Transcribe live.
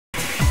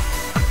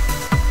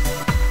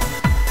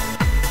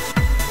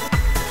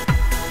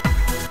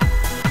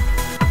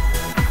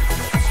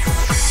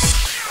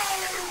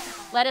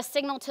let us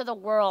signal to the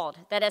world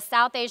that as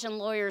South Asian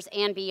lawyers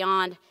and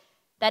beyond,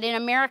 that in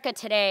America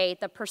today,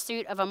 the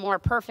pursuit of a more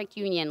perfect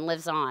union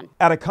lives on.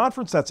 At a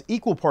conference that's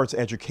equal parts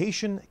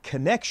education,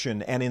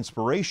 connection, and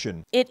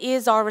inspiration, it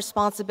is our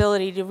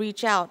responsibility to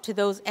reach out to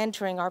those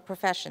entering our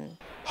profession.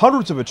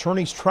 Hundreds of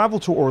attorneys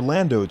traveled to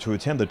Orlando to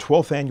attend the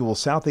 12th Annual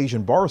South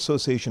Asian Bar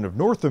Association of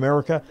North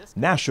America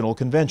National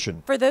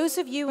Convention. For those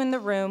of you in the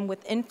room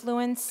with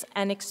influence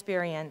and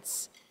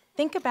experience,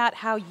 think about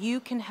how you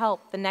can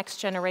help the next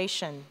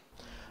generation.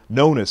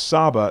 Known as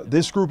SABA,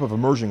 this group of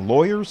emerging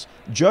lawyers,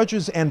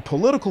 judges, and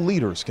political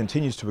leaders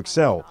continues to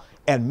excel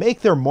and make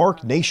their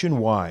mark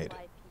nationwide.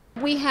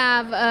 We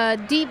have a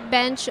deep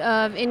bench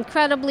of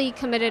incredibly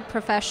committed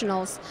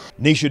professionals.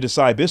 Nisha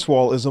Desai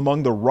Biswal is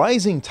among the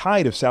rising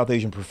tide of South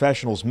Asian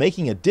professionals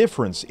making a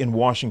difference in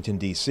Washington,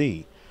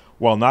 D.C.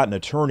 While not an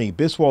attorney,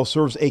 Biswal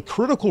serves a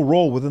critical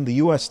role within the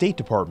U.S. State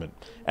Department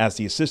as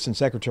the Assistant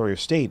Secretary of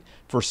State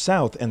for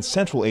South and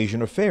Central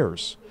Asian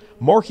Affairs,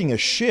 marking a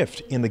shift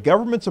in the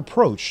government's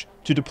approach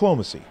to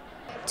diplomacy.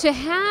 To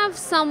have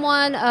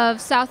someone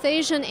of South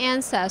Asian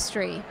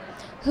ancestry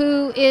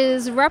who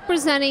is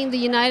representing the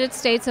United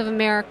States of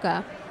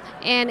America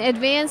and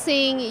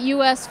advancing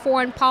U.S.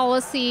 foreign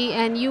policy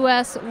and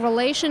U.S.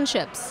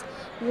 relationships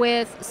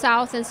with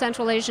South and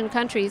Central Asian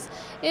countries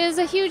is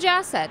a huge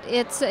asset.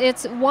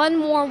 It's one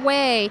more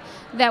way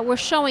that we're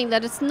showing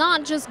that it's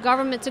not just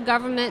government to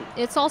government,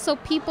 it's also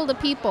people to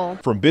people.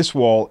 From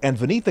Biswal and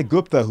Vanita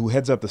Gupta, who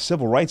heads up the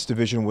Civil Rights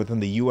Division within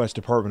the U.S.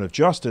 Department of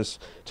Justice,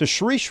 to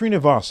Nisha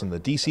Srinivasan, the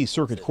D.C.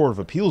 Circuit Court of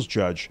Appeals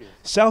judge,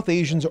 South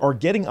Asians are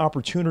getting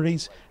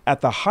opportunities at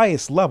the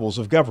highest levels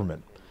of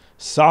government.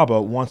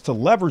 SABA wants to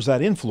leverage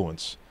that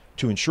influence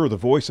to ensure the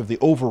voice of the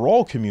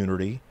overall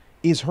community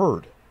is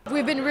heard.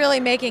 We've been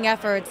really making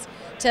efforts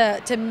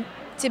to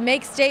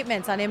make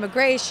statements on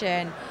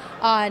immigration,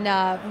 on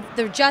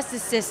the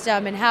justice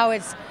system, and how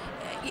it's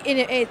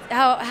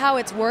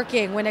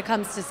working when it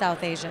comes to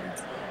South Asians.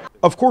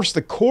 Of course,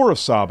 the core of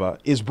SABA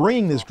is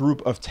bringing this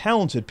group of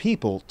talented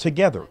people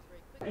together.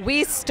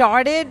 We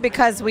started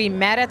because we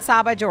met at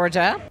SABA,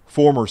 Georgia.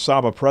 Former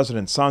SABA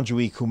President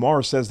Sanjui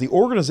Kumar says the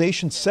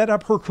organization set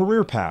up her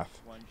career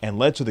path and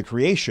led to the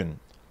creation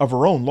of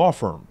her own law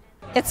firm.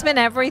 It's been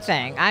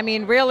everything. I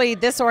mean, really,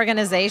 this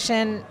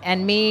organization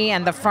and me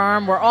and the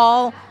firm, we're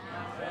all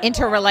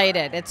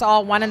interrelated. It's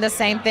all one and the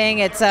same thing.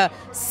 It's a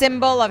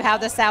symbol of how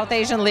the South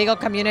Asian legal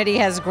community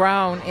has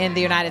grown in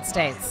the United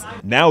States.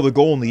 Now the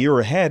goal in the year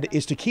ahead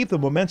is to keep the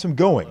momentum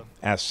going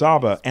as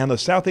SABA and the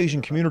South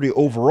Asian community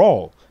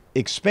overall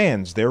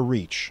expands their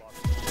reach.